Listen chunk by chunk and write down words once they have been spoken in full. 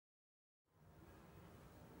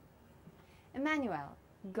Emmanuel,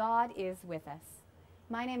 God is with us.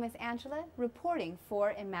 My name is Angela, reporting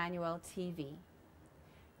for Emmanuel TV.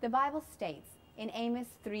 The Bible states in Amos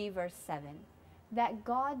 3 verse 7 that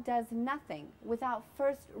God does nothing without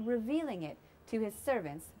first revealing it to his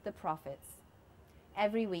servants, the prophets.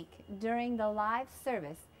 Every week during the live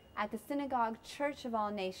service at the Synagogue Church of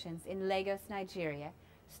All Nations in Lagos, Nigeria,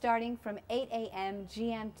 starting from 8 a.m.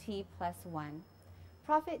 GMT+1,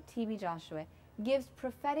 Prophet T.B. Joshua gives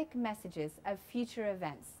prophetic messages of future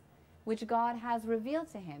events, which God has revealed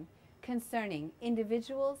to him concerning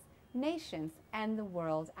individuals, nations, and the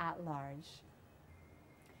world at large.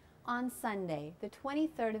 On Sunday, the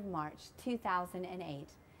 23rd of March, 2008,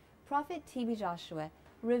 Prophet T.B. Joshua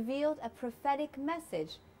revealed a prophetic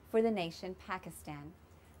message for the nation Pakistan.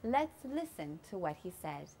 Let's listen to what he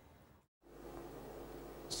said.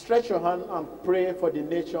 Stretch your hand and pray for the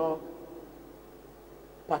nation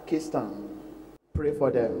Pakistan. Pray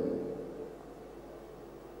for them,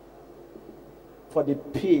 for the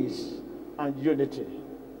peace and unity.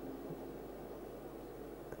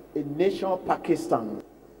 A nation Pakistan.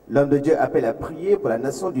 L'homme de Dieu appelle à prier pour la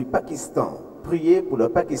nation du Pakistan. Priez pour le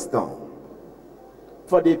Pakistan.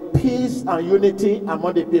 For the peace and unity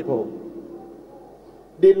among the people.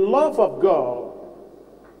 The love of God,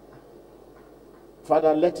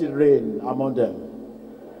 Father, let it reign among them.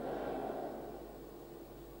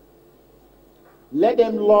 Let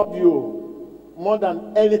them love you more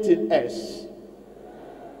than anything else.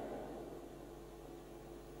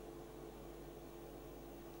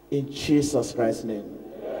 In Jesus Christ's name.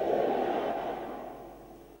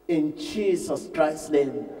 In Jesus Christ's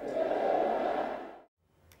name.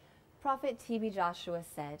 Prophet T.B. Joshua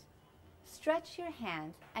said, "Stretch your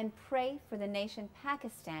hand and pray for the nation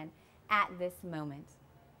Pakistan at this moment.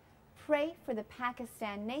 Pray for the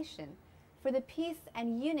Pakistan nation, for the peace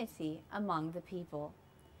and unity among the people.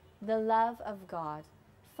 The love of God,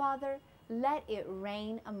 Father, let it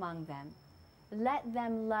reign among them. Let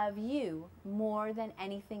them love you more than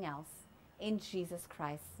anything else, in Jesus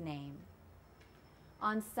Christ's name."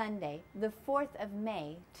 On Sunday, the 4th of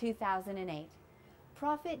May, 2008,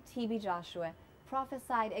 Prophet T.B. Joshua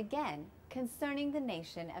prophesied again concerning the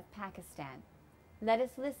nation of Pakistan. Let us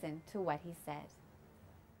listen to what he said.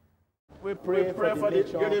 We pray for the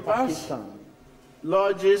universe. Pakistan.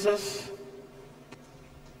 Lord Jesus,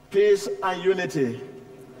 peace and unity,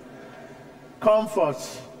 comfort.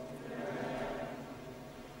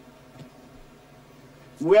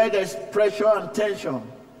 Where there's pressure and tension,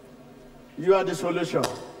 you are the solution.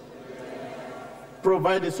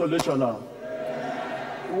 Provide the solution, Lord.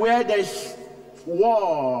 Where there's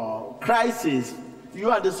war, crisis,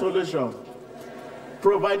 you are the solution.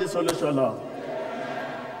 Provide the solution, Lord.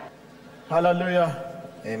 Hallelujah.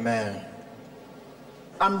 Amen.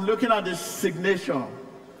 I'm looking at this signation.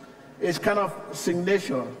 It's kind of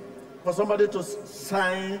signature for somebody to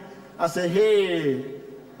sign and say, hey,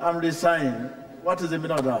 I'm resigning. What is the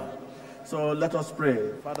meaning of that? So let us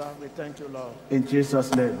pray. Father, we thank you, Lord. In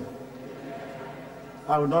Jesus' name.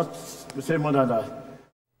 I will not say more than that.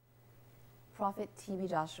 Prophet T.B.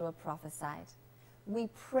 Joshua prophesied, "We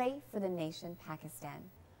pray for the nation Pakistan.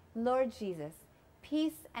 Lord Jesus,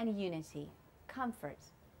 peace and unity, comfort.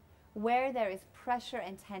 Where there is pressure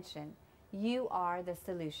and tension, you are the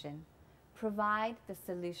solution. Provide the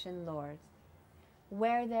solution, Lord.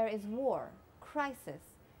 Where there is war, crisis,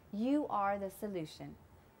 you are the solution.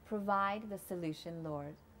 Provide the solution,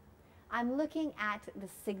 Lord." I'm looking at the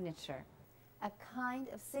signature, a kind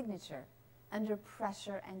of signature under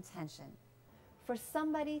pressure and tension. For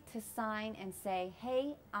somebody to sign and say,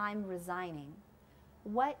 hey, I'm resigning,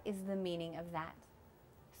 what is the meaning of that?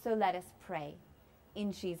 So let us pray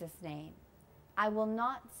in Jesus' name. I will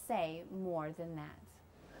not say more than that.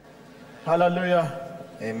 Hallelujah.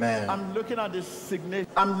 Amen. I'm looking at this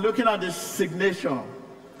signation.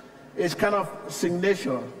 It's kind of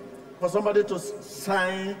signature for somebody to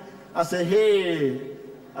sign and say, hey,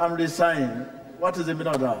 I'm resigning. What is the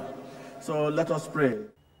meaning of that? So let us pray.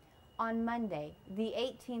 On Monday, the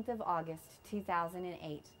 18th of August,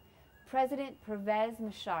 2008, President Pervez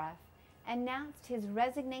Musharraf announced his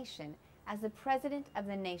resignation as the president of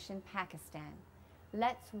the nation Pakistan.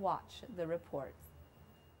 Let's watch the report.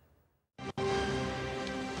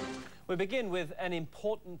 We begin with an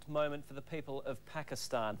important moment for the people of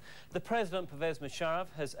Pakistan. The President Pervez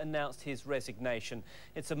Musharraf has announced his resignation.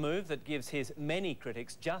 It's a move that gives his many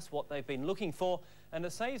critics just what they've been looking for, and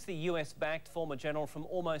it saves the US-backed former general from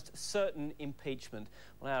almost certain impeachment.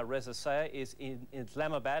 Well, our Reza Sayar is in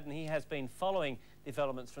Islamabad, and he has been following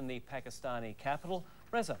developments from the Pakistani capital.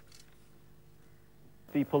 Reza.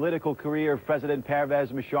 The political career of President Pervez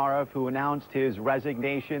Musharraf, who announced his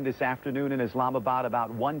resignation this afternoon in Islamabad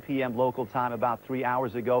about 1 p.m. local time about 3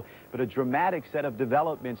 hours ago. But a dramatic set of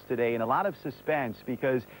developments today and a lot of suspense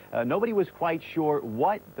because nobody was quite sure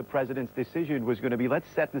what the president's decision was going to be. Let's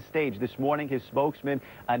set the stage. This morning, his spokesman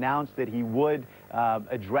announced that he would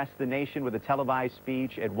address the nation with a televised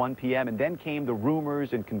speech at 1 p.m. And then came the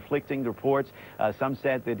rumors and conflicting reports. Some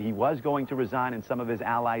said that he was going to resign, and some of his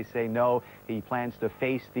allies say no, he plans to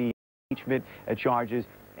face the impeachment charges.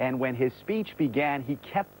 And when his speech began, he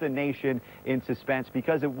kept the nation in suspense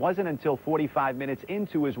because it wasn't until 45 minutes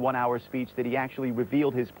into his 1-hour speech that he actually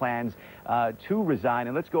revealed his plans to resign.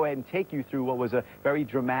 And let's go ahead and take you through what was a very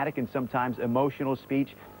dramatic and sometimes emotional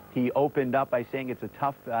speech. He opened up by saying it's a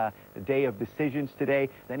tough day of decisions today.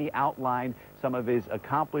 Then he outlined some of his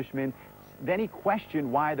accomplishments. Then he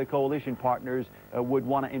questioned why the coalition partners would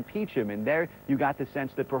want to impeach him. And there you got the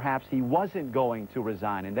sense that perhaps he wasn't going to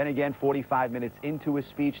resign. And then again, 45 minutes into his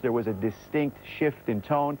speech, there was a distinct shift in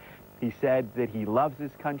tone. He said that he loves his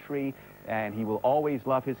country and he will always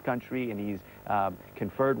love his country. And he's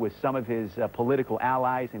conferred with some of his political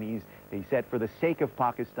allies. And he said for the sake of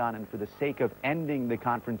Pakistan and for the sake of ending the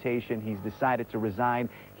confrontation, he's decided to resign.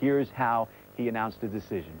 Here's how he announced the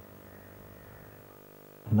decision.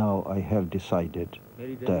 Now I have decided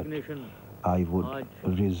that I would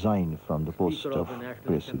resign from the post of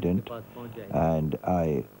president, and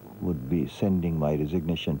I would be sending my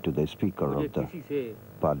resignation to the Speaker of the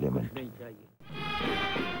Parliament.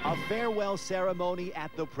 A farewell ceremony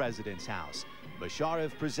at the President's house.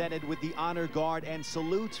 Musharraf presented with the honor guard and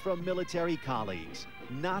salutes from military colleagues.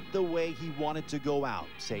 Not the way he wanted to go out,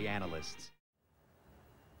 say analysts.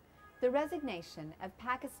 The resignation of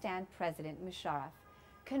Pakistan President Musharraf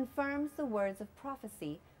confirms the words of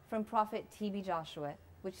prophecy from Prophet T.B. Joshua,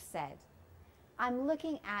 which said, "I'm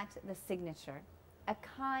looking at the signature, a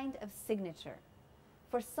kind of signature,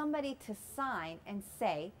 for somebody to sign and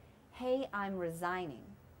say, hey, I'm resigning."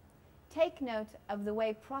 Take note of the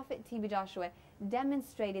way Prophet T.B. Joshua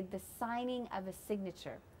demonstrated the signing of a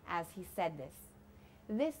signature as he said this.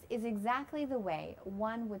 This is exactly the way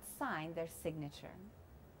one would sign their signature.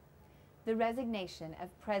 The resignation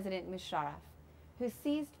of President Musharraf, who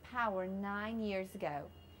seized power 9 years ago,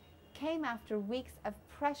 came after weeks of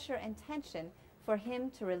pressure and tension for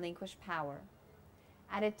him to relinquish power.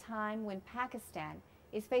 At a time when Pakistan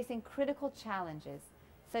is facing critical challenges,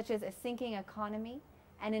 such as a sinking economy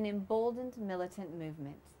and an emboldened militant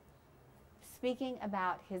movement. Speaking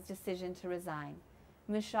about his decision to resign,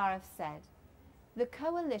 Musharraf said, "The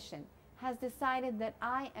coalition has decided that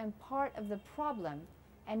I am part of the problem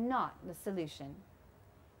and not the solution."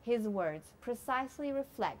 His words precisely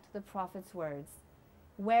reflect the prophet's words.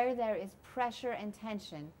 Where there is pressure and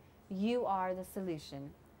tension, you are the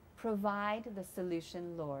solution. Provide the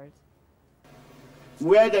solution, Lord.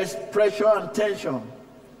 Where there's pressure and tension,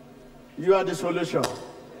 you are the solution.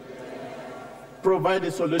 Provide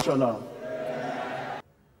the solution, Lord.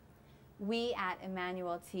 We at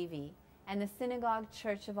Emmanuel TV and the Synagogue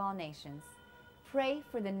Church of All Nations pray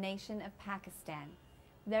for the nation of Pakistan,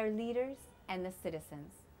 their leaders and the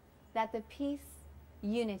citizens, that the peace,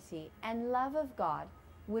 unity, and love of God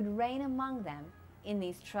would reign among them in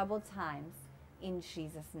these troubled times, in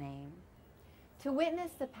Jesus' name. To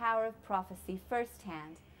witness the power of prophecy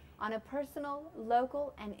firsthand on a personal,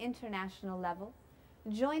 local, and international level,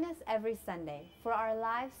 join us every Sunday for our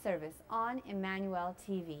live service on Emmanuel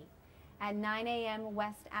TV at 9 a.m.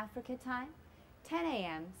 West Africa time, 10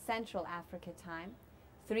 a.m. Central Africa time,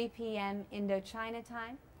 3 p.m. Indochina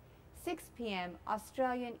time, 6 p.m.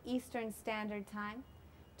 Australian Eastern Standard Time,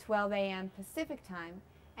 12 a.m. Pacific Time,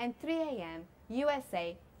 and 3 a.m.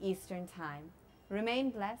 USA Eastern Time. Remain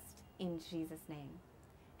blessed in Jesus' name.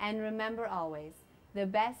 And remember always, the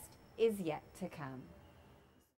best is yet to come.